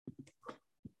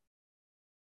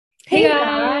Hey Hey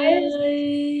guys,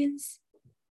 guys,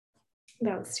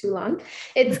 that was too long.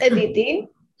 It's Aditi,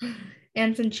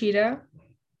 and Sanchita,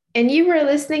 and you were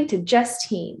listening to Just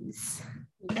Teens.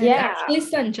 and it's Yeah. actually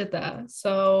Sanchita.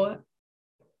 So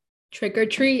trick or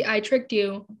treat, I tricked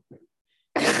you.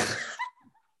 Did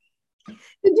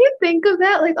you think of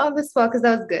that like on the spot? Because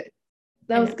that was good.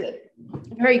 That I was know. good.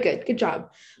 Very good. Good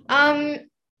job. Um,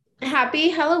 happy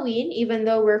Halloween, even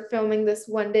though we're filming this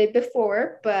one day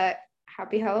before, but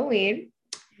happy Halloween.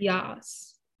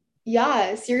 Yes.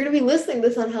 Yes, you're gonna be listening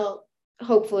this on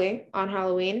hopefully on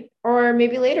Halloween or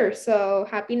maybe later. So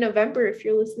happy November if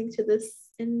you're listening to this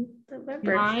in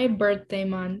November. My birthday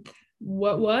month.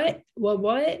 What? Whoop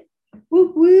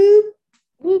whoop.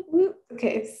 Whoop whoop.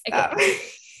 Okay, Okay, stop.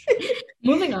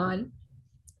 moving on.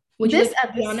 Would you like This to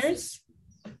do the episode. honors?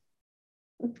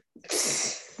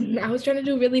 I was trying to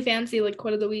do really fancy like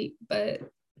quote of the week, but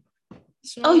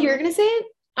it's Oh, not. you're gonna say it?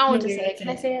 I No, want to you're say gonna it. say Can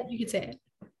I it. say it? You could say it.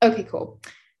 Okay, cool.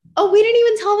 Oh, we didn't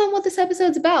even tell them what this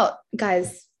episode's about.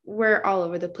 Guys, we're all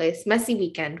over the place. Messy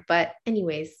weekend. But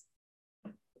anyways.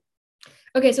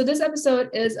 Okay, so this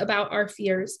episode is about our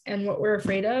fears and what we're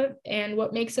afraid of and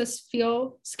what makes us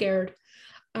feel scared.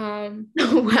 Wow,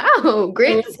 So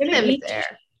great we're gonna synonyms each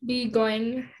there. be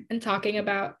going and talking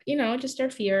about, just our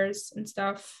fears and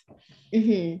stuff.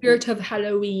 Mm-hmm. Spirit of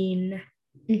Halloween.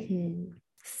 Mm-hmm.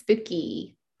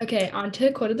 Spooky. Okay, on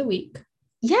to quote of the week.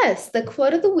 Yes, the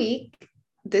quote of the week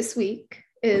this week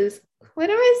is what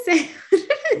am I saying?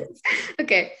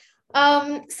 Okay.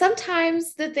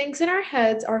 Sometimes the things in our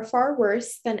heads are far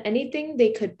worse than anything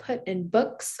they could put in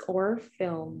books or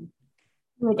film.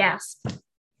 I guess.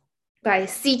 By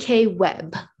C.K.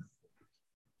 Webb. Very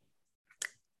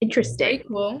Interesting.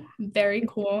 cool, very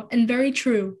cool, and very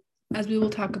true, as we will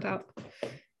talk about.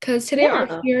 Because today our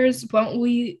Yeah. fears won't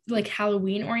be like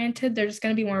Halloween oriented. They're just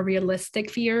gonna be more realistic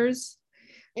fears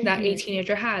that a Mhm.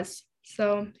 teenager has.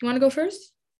 So you want to go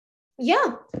first?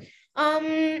 Yeah.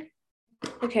 Um,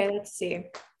 okay, let's see.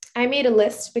 I made a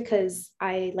list because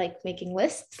I like making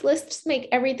lists. Lists make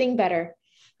everything better.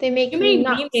 They You make me made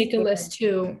not me make a scared. list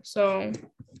too. So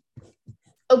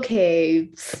Okay.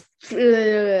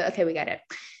 Okay, we got it.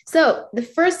 So the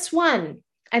first one,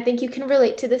 I think you can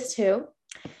relate to this too,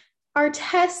 are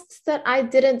tests that I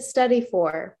didn't study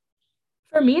for.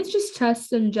 for me, it's just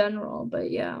tests in general,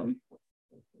 but yeah.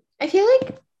 I feel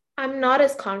like I'm not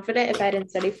as confident if I didn't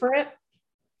study for it.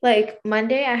 Like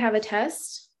Monday, I have a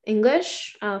test,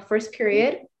 English, first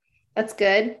period. That's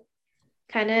good.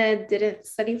 Kind of didn't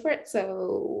study for it,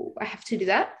 so I have to do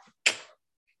that.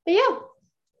 But yeah.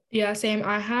 Yeah, same.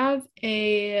 I have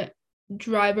a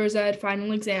driver's ed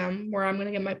final exam where I'm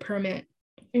gonna get my permit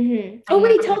Oh, from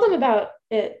wait, my tell them about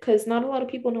it because not a lot of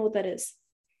people know what that is.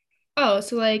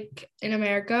 so like in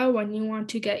America, when you want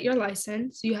to get your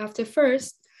license, you have to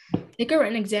first take a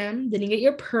written exam, then you get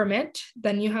your permit,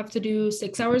 then you have to do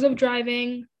 6 hours of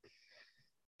driving,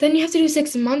 then you have to do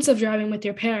 6 months of driving with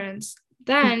your parents.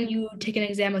 Then you take an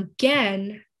exam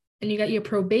again and you get your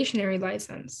probationary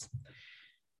license.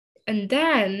 And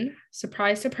then,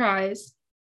 surprise, surprise,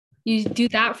 you do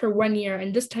that for 1 year,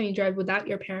 and this time you drive without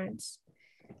your parents.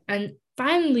 And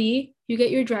finally, you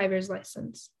get your driver's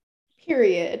license.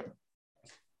 Period.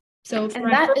 So for And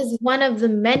my that is first, one of the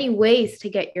many ways to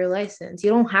get your license.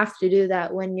 You don't have to do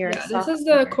that when you're a yeah, this is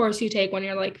the sophomore. course you take when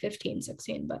you're like 15,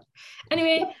 16. But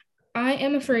anyway, I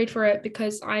am afraid for it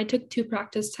because I took 2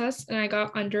 practice tests and I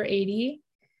got under 80,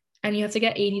 and you have to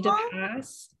get 80 to Aw,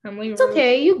 pass. it's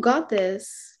okay. You got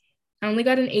this. I only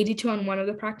got an 82 on one of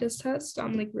the practice tests. So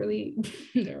I'm like really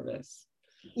nervous.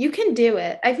 You can do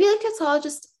it. I feel like it's all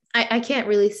just, I can't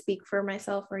really speak for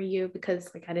myself or you because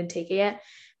like I didn't take it yet.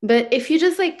 But if you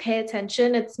just like pay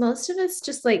attention, it's most of it's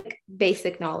just like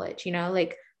basic knowledge,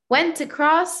 like when to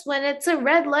cross, when it's a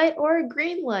red light or a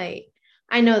green light.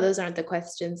 I know those aren't the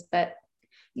questions, but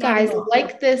Not at guys, all.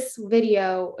 like this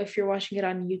video if you're watching it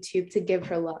on YouTube to give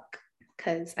her luck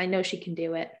because I know she can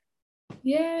do it.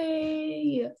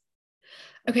 Yay.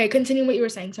 Okay, continue what you were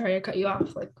saying. Sorry, I cut you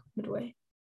off like midway.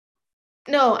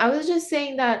 No, I was just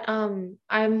saying that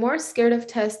I'm more scared of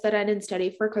tests that I didn't study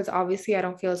for because obviously I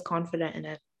don't feel as confident in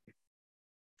it.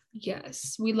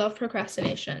 Yes, we love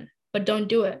procrastination, but don't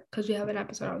do it because we have an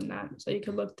episode on that, so you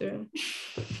can look through.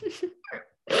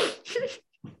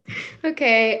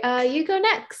 Okay, you go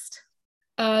next.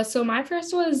 So my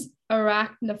first was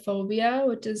arachnophobia,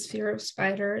 which is fear of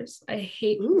spiders. I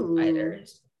hate Ooh.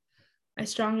 spiders. I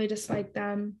strongly dislike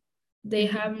them. They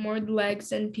have more legs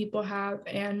than people have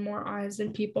and more eyes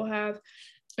than people have.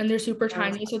 And they're super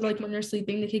tiny. So like when you're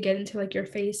sleeping, they could get into like your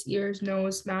face, ears,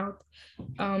 nose, mouth.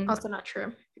 Also not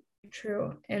true.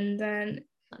 True. And then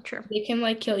Not true. They can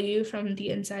like kill you from the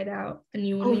inside out, and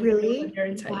you Oh, wouldn't even know that really? they're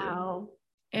inside you. Wow.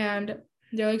 And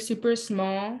they're like super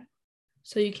small,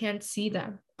 so you can't see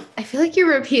them. I feel like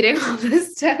you're repeating all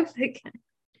this stuff again.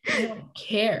 They don't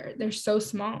care. They're so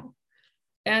small,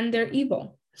 and they're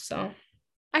evil. So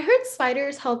I heard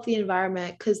spiders help the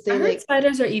environment because I they heard like,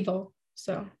 spiders are evil.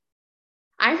 So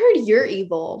I heard you're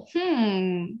evil.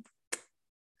 I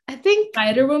think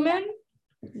Spider Woman,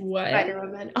 what? Spider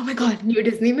Woman. Oh my God, new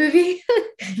Disney movie.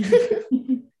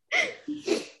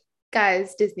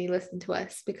 Guys, Disney, listen to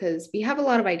us because we have a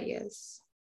lot of ideas.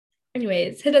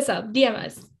 Anyways, hit us up, DM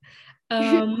us.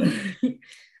 Um,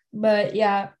 but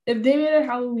yeah, if they made a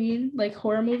Halloween like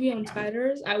horror movie on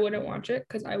spiders, I wouldn't watch it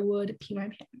because I would pee my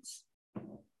pants.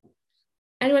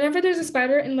 And whenever there's a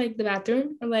spider in like the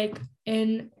bathroom or like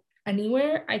in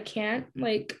anywhere, I can't.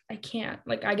 I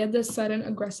get this sudden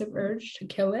aggressive urge to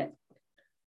kill it,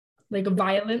 like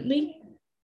violently.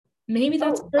 Maybe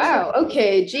that's Oh, personal. wow.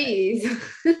 Okay, geez.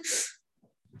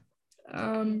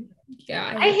 Um, yeah,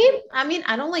 I I hate. hate, I mean,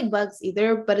 I don't like bugs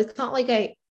either, but it's not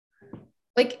like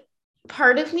like,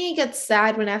 part of me gets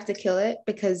sad when I have to kill it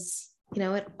because,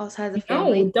 it also has a No,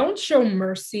 family. don't show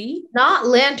mercy. Not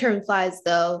lantern flies,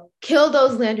 though. Kill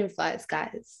those lantern flies,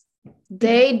 guys.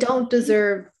 They don't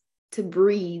deserve to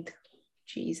breathe.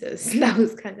 Jesus, that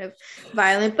was kind of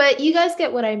violent. But you guys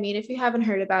get what I mean. If you haven't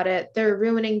heard about it, they're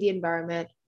ruining the environment.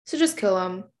 So just kill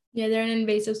them. Yeah, they're an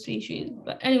invasive species.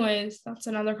 But anyways, that's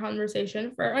another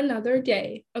conversation for another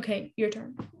day. Okay, your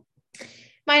turn.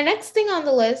 My next thing on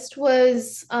the list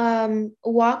was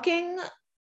walking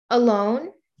alone,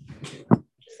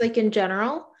 just like in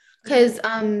general. Because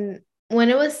when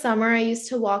it was summer, I used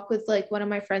to walk with like one of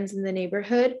my friends in the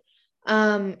neighborhood.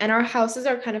 And our houses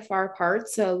are kind of far apart.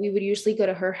 So we would usually go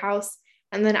to her house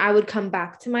and then I would come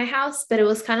back to my house. But it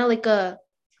was kind of like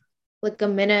a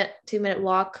minute, 2 minute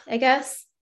walk, I guess.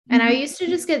 And I used to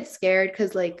just get scared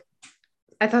because like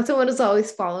I thought someone was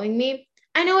always following me.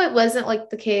 I know it wasn't like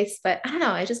the case, but I don't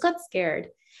know. I just got scared.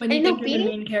 When And you think you're the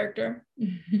being, main character. oh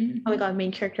my God,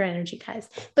 main character energy, guys.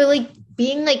 But like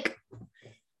being like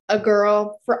a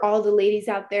girl for all the ladies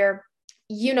out there,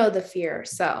 the fear.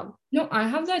 So, No, I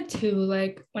have that too.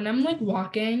 Like when I'm like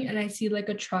walking and I see like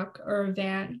a truck or a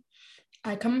van,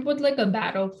 I come up with like a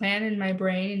battle plan in my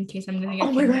brain in case I'm gonna oh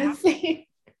get my God, kidnapped. same.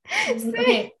 Like, Same.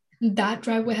 okay, that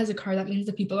driveway has a car. That means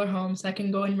the people are home, so I can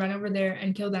go and run over there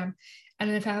and kill them. And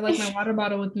then if I have like my water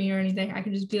bottle with me or anything, I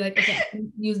can just be like, okay, I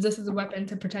can use this as a weapon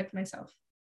to protect myself.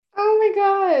 Oh my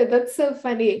God, that's so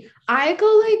funny. I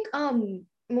go like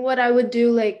what I would do,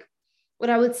 like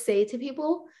what I would say to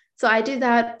people. So I do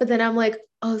that, but then I'm like,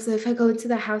 oh, so if I go into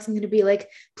the house, I'm gonna be like,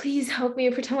 please help me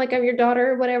pretend like I'm your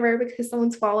daughter or whatever, because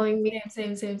someone's following me.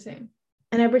 Same.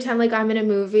 And I pretend like I'm in a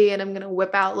movie and I'm gonna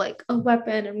whip out like a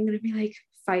weapon. I'm gonna be like,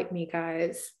 fight me,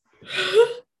 guys.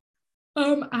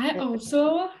 I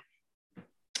also,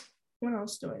 what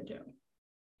else do I do?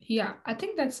 Yeah, I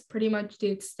think that's pretty much the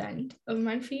extent of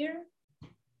my fear.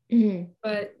 Mhm.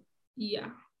 But yeah.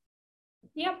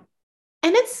 Yep.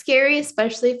 And it's scary,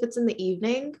 especially if it's in the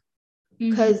evening,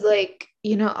 because like,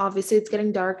 obviously it's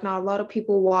getting dark now. A lot of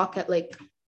people walk at like,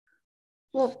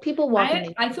 well, people walk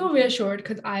in I feel reassured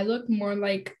because I look more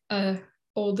like a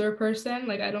older person.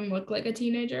 Like I don't look like a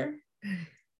teenager.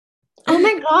 Oh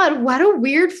my God, what a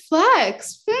weird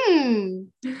flex.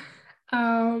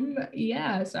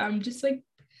 Yeah, so I'm just like,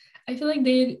 I feel like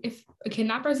if a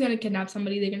kidnapper is gonna kidnap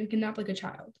somebody, they're gonna kidnap like a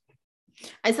child.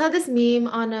 I saw this meme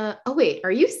on oh wait,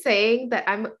 are you saying that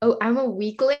I'm a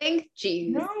weakling?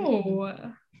 Jeez.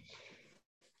 No.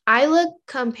 I look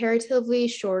comparatively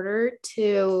shorter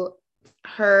to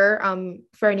her,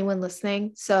 for anyone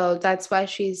listening. So that's why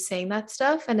she's saying that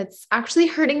stuff. And it's actually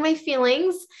hurting my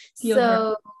feelings. Feel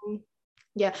her. So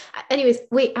yeah. Anyways,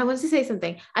 wait, I wanted to say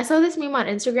something. I saw this meme on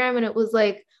Instagram and it was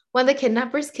like, when the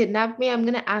kidnappers kidnap me, I'm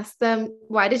gonna ask them,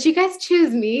 why did you guys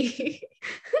choose me?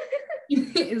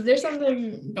 Is there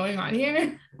something going on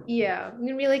here? Yeah, I'm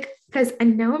gonna be like, because I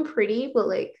know I'm pretty, but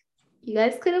like, you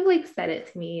guys could have like said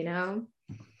it to me. And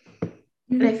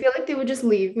I feel like they would just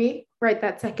leave me right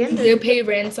that second. They'll pay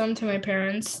ransom to my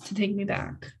parents to take me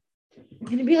back. I'm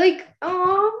gonna be like,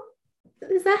 oh,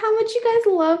 is that how much you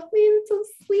guys love me? It's so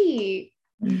sweet.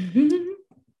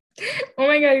 Oh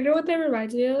my God, you know what that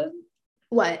reminds me of?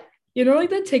 What? You know, like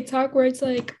the TikTok where it's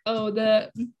like, oh,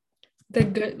 the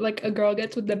good, like a girl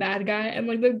gets with the bad guy and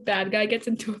like the bad guy gets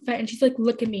into a fight and she's like,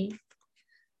 look at me.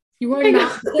 You Oh are my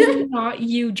not, God. this is not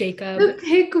you, Jacob. The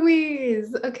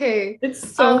pygmies. Okay.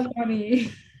 It's so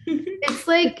funny. It's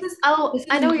like, oh, This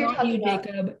I is know what you're not you, talking about.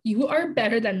 Jacob. You are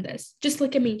better than this. Just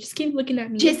look at me. Just keep looking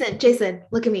at me. Jason,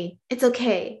 look at me. It's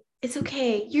okay. It's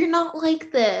okay. You're not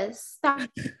like this. Stop.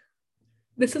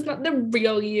 This is not the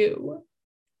real you.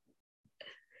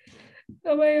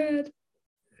 Oh my god.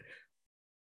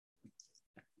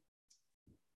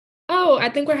 Oh, I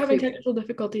think we're having technical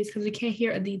difficulties because we can't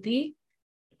hear Aditi.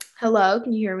 Hello,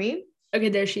 can you hear me? Okay,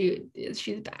 there she is.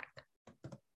 She's back.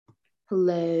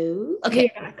 Hello. Okay,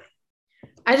 Okay. you're back.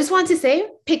 I just want to say,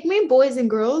 pick me boys and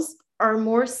girls are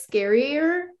more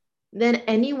scarier than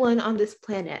anyone on this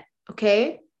planet.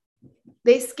 Okay.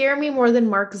 They scare me more than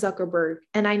Mark Zuckerberg.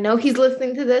 And I know he's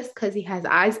listening to this because he has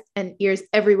eyes and ears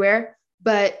everywhere,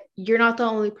 but you're not the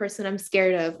only person I'm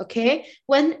scared of. Okay.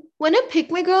 When a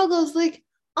pick me girl goes like,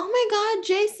 oh my God,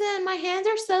 Jason, my hands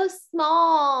are so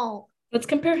small. Let's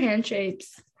compare hand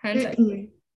shapes. Hand size. Mm-mm.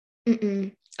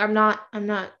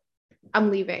 Mm-mm. I'm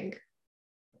leaving.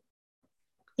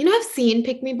 You know, I've seen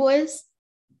pick me boys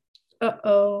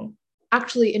Uh-oh.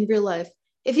 actually in real life.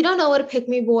 If you don't know what a pick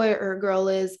me boy or a girl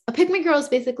is, a pick me girl is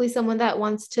basically someone that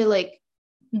wants to like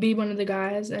Be one of the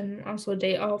guys and also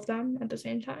date all of them at the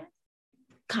same time.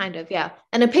 kind of, yeah.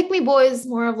 And a pick me boy is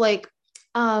more of like,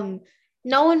 um,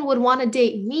 no one would want to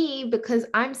date me because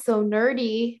I'm so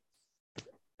nerdy.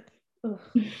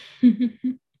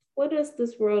 What does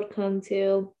this world come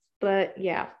to? But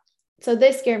yeah, so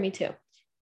they scare me too.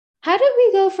 How did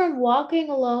we go from walking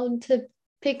alone to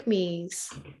pick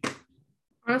me's?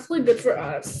 Honestly, good for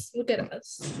us. Look at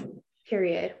us.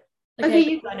 Period. Okay, Okay.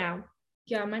 you go now.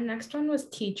 Yeah, my next one was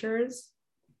teachers.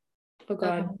 Oh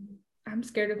God. I'm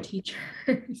scared of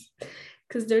teachers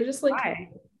because they're just like Why?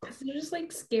 because they're just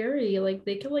like scary. Like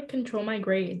they could like control my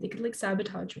grade. They could like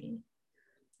sabotage me.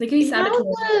 They could be You know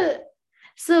sabotaged.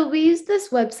 so we use this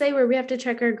website where we have to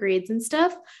check our grades and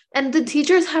stuff, and the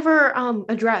teachers have our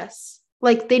address.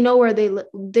 Like they know where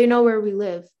they know where we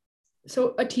live.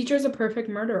 So a teacher is a perfect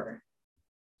murderer.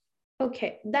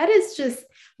 Okay, that is just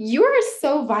you are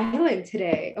so violent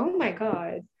today. Oh my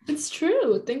God. It's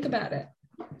true. Think about it.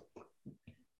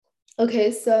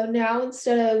 Okay, so now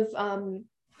instead of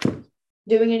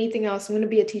doing anything else, I'm gonna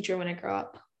be a teacher when I grow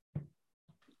up.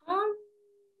 Um,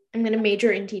 I'm gonna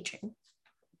major in teaching.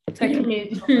 So I you can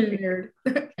made so much weird.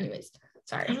 Anyways, I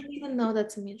sorry. don't even know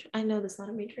that's a major. I know that's not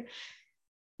a major.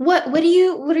 What are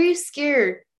you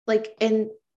scared? Like and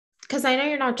because I know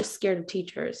you're not just scared of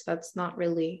teachers. That's not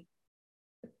really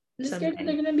I'm just scared that they're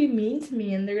something. gonna be mean to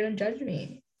me and they're gonna judge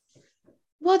me.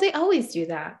 Well, they always do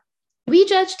that. We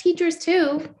judge teachers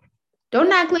too.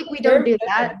 Don't act like we don't They're do judging.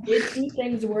 that. They do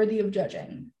things worthy of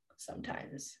judging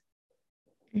sometimes.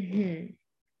 Mhm.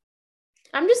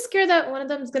 I'm just scared that one of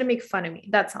them is gonna make fun of me.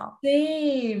 That's all.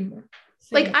 Same.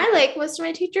 Like Same. I like most of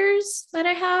my teachers that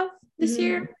I have this Mhm.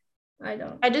 year. I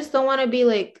don't. I just don't want to be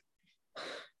like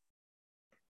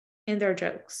in their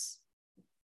jokes.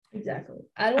 Exactly.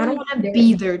 I don't I want don't to want be to there.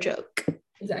 be their joke.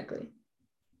 Exactly.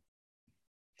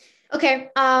 Okay.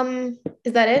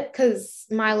 Is that it? Because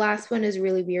my last one is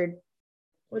really weird.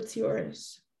 What's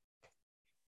yours?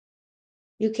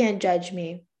 You can't judge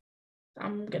me.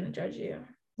 I'm gonna judge you.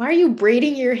 Why are you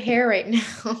braiding your hair right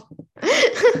now?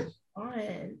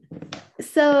 Fine.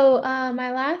 So,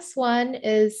 my last one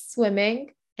is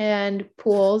swimming and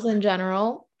pools in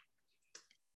general.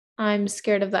 I'm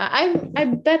scared of that. I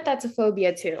bet that's a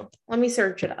phobia too. Let me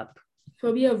search it up.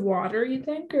 Phobia of water, you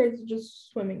think, or is it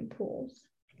just swimming pools?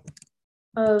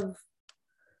 Of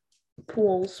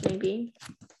pools, maybe.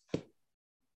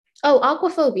 Oh,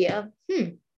 aquaphobia.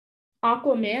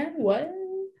 Aquaman? What?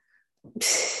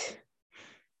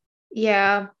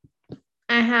 Yeah,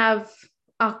 I have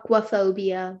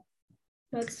aquaphobia.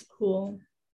 That's cool.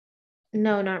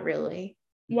 No, not really.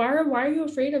 Why are you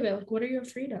afraid of it? Like, what are you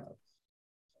afraid of?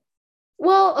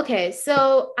 Well, okay,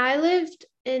 so I lived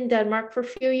in Denmark for a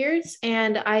few years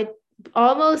and I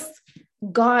almost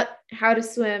got how to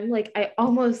swim. Like I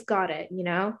almost got it, you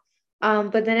know?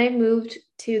 But then I moved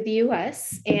to the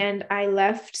US and I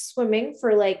left swimming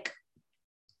for like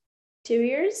 2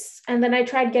 years. And then I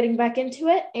tried getting back into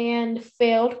it and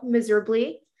failed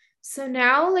miserably. So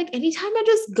now, like anytime I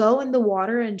just go in the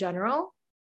water in general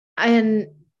and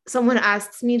someone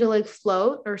asks me to like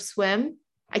float or swim,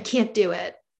 I can't do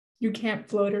it. You can't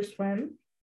float or swim?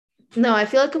 No, I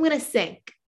feel like I'm gonna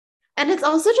sink. And it's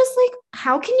also just like,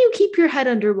 how can you keep your head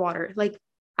underwater? Like,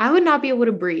 I would not be able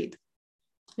to breathe.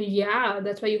 Yeah,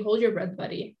 that's why you hold your breath,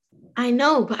 buddy. I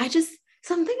know, but I just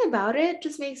something about it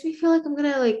just makes me feel like I'm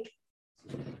gonna like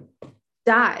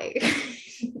die.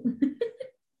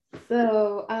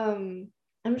 So, I'm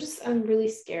really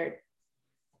scared.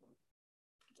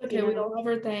 Okay, You we know? all have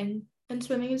our thing. And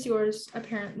swimming is yours,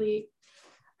 apparently.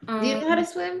 Do you know how to Um,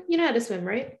 swim? You know how to swim,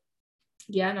 right?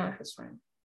 yeah, no, I have swim.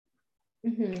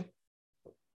 Mm-hmm.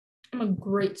 I'm a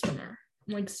great swimmer.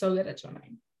 I'm like so good at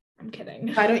swimming. I'm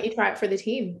kidding. Why don't you try it for the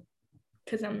team?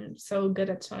 Because I'm so good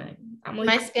at swimming. I'm My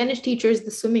like, Spanish teacher is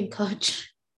the swimming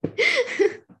coach.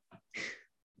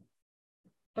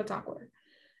 that's awkward.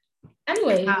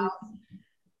 Anyway,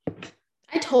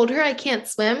 I told her I can't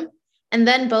swim, and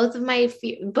then both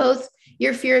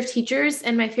your fear of teachers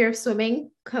and my fear of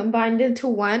swimming combined into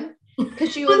one.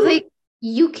 Because she was like,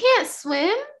 "You can't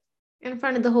swim," in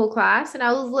front of the whole class, and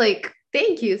I was like,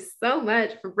 "Thank you so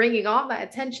much for bringing all that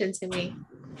attention to me."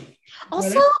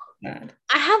 Also,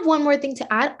 I have one more thing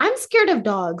to add. I'm scared of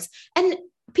dogs, and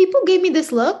people gave me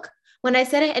this look when I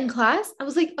said it in class. I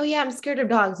was like, "Oh yeah, I'm scared of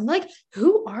dogs." I'm like,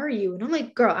 "Who are you?" And I'm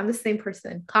like, "Girl, I'm the same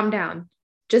person. Calm down."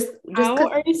 Just how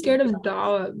because are you scared of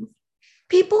dogs?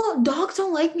 dogs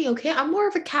don't like me, okay? I'm more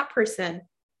of a cat person.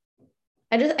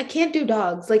 I can't do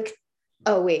dogs. Like,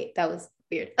 oh wait, that was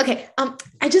weird. Okay,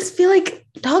 I just feel like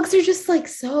dogs are just like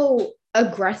so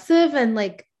aggressive and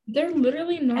like They're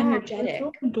literally not. They're so energetic.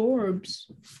 adorbs.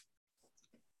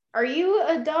 Are you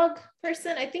a dog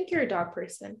person? I think you're a dog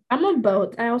person. I'm a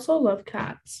both. I also love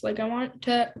cats. Like I want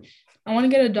to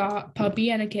get a dog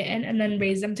puppy and a kitten and then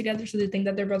raise them together so they think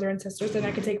that they're brother and sisters and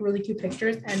I can take really cute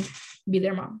pictures and be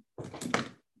their mom.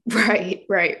 Right.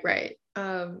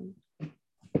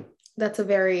 That's a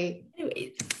very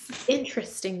Anyways,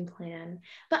 interesting plan.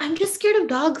 But I'm just scared of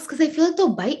dogs because I feel like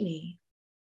they'll bite me.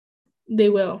 they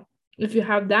will. If you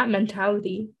have that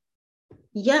mentality.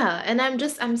 Yeah, and I'm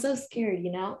so scared,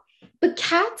 you know? But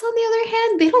cats, on the other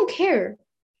hand, they don't care.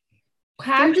 They're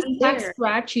Cats just and cats there.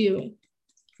 scratch you.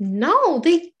 No,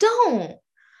 they don't.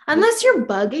 Unless you're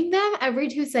bugging them every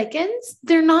 2 seconds,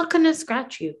 they're not gonna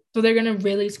scratch you. So they're gonna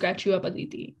really scratch you up,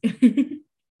 Aditi.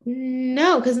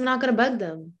 No, because I'm not gonna bug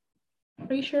them.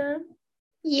 Are you sure?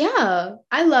 Yeah,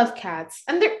 I love cats.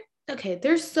 And they're okay, they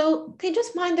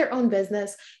just mind their own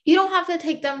business. You don't have to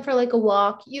take them for like a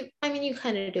walk. You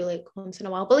kind of do like once in a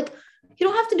while, but like you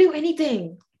don't have to do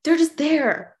anything. They're just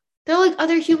there. They're like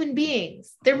other human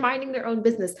beings. They're minding their own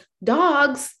business.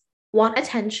 Dogs want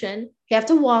attention. You have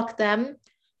to walk them.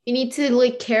 You need to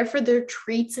like care for their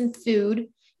treats and food. You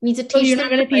need to So teach you're them not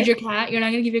gonna to feed lick. your cat. You're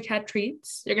not gonna give your cat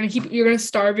treats. You're gonna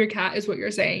starve your cat, is what you're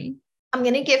saying. I'm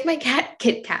gonna give my cat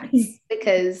Kit Kats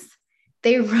because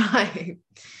they rhyme.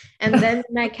 And then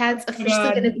my cat's Oh my officially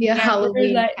God, gonna be a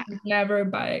Halloween cat.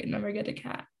 never get a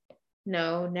cat.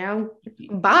 No, now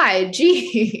bye.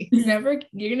 Gee.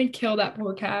 You're gonna kill that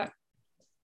poor cat.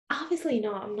 Obviously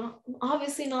not. I'm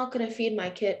obviously not gonna feed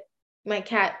my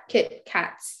cat Kit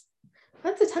Kats.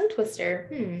 That's a tongue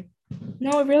twister.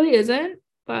 No, it really isn't.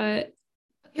 But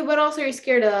Okay, what else are you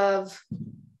scared of?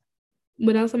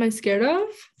 what else am I scared of?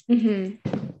 Mm-hmm.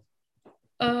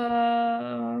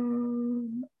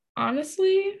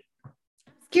 Honestly,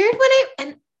 Scared when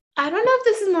and I don't know if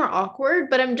this is more awkward,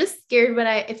 but I'm just scared when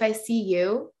if I see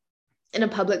you in a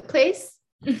public place,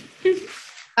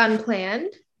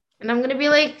 unplanned, and I'm gonna be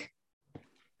like,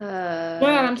 well,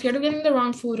 I'm scared of getting the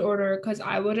wrong food order because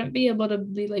I wouldn't be able to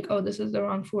be like, oh, this is the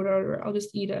wrong food order. I'll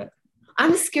just eat it.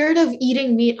 I'm scared of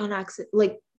eating meat on accident,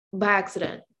 like by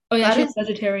accident. Oh yeah, That she's is,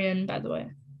 vegetarian, by the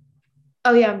way.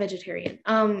 oh yeah, I'm vegetarian.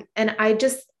 And I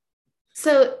just,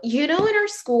 so in our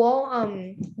school,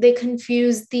 they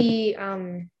confuse the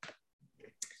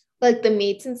like the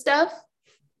meats and stuff.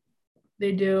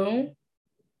 They do.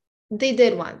 They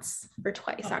did once or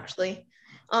twice Oh. actually.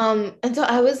 And so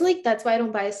I was like, that's why I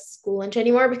don't buy school lunch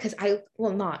anymore because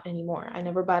well, not anymore. I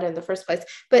never bought it in the first place.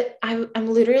 But I'm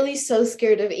literally so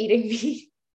scared of eating meat.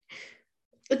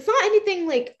 It's not anything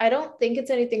like, I don't think it's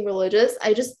anything religious.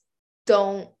 I just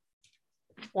don't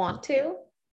want to.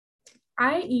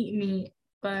 I eat meat,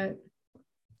 but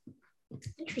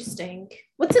Interesting.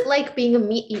 What's it like being a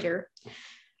meat eater?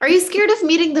 Are you scared of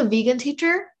meeting the vegan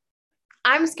teacher?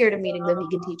 I'm scared of meeting the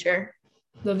vegan teacher.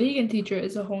 the vegan teacher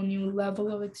is a whole new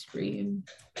level of extreme.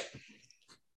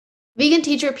 Vegan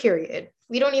teacher, period.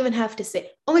 We don't even have to say,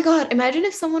 oh my God, imagine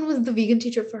if someone was the vegan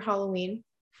teacher for Halloween.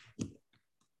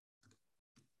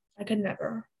 I could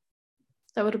never.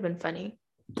 That would have been funny.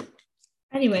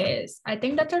 Anyways, I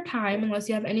think that's our time, unless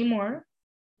you have any more.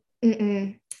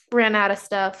 Ran out of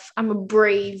stuff. I'm a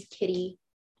brave kitty.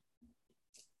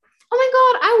 Oh my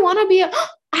God, I want to be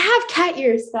I have cat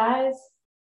ears, guys.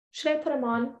 Should I put them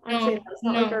on? Actually, no, it's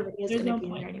not like our video is there's going no to be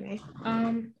point. there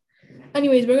anyway.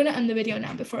 Anyways, we're gonna end the video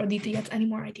now before Aditi gets any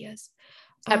more ideas.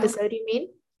 Episode, you mean?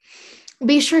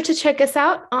 Be sure to check us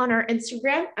out on our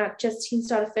Instagram at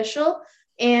justteens.official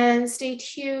and stay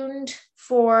tuned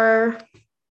for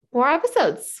more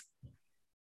episodes.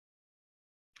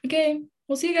 Okay,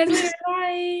 we'll see you guys later.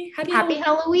 Bye. Happy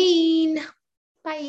Halloween.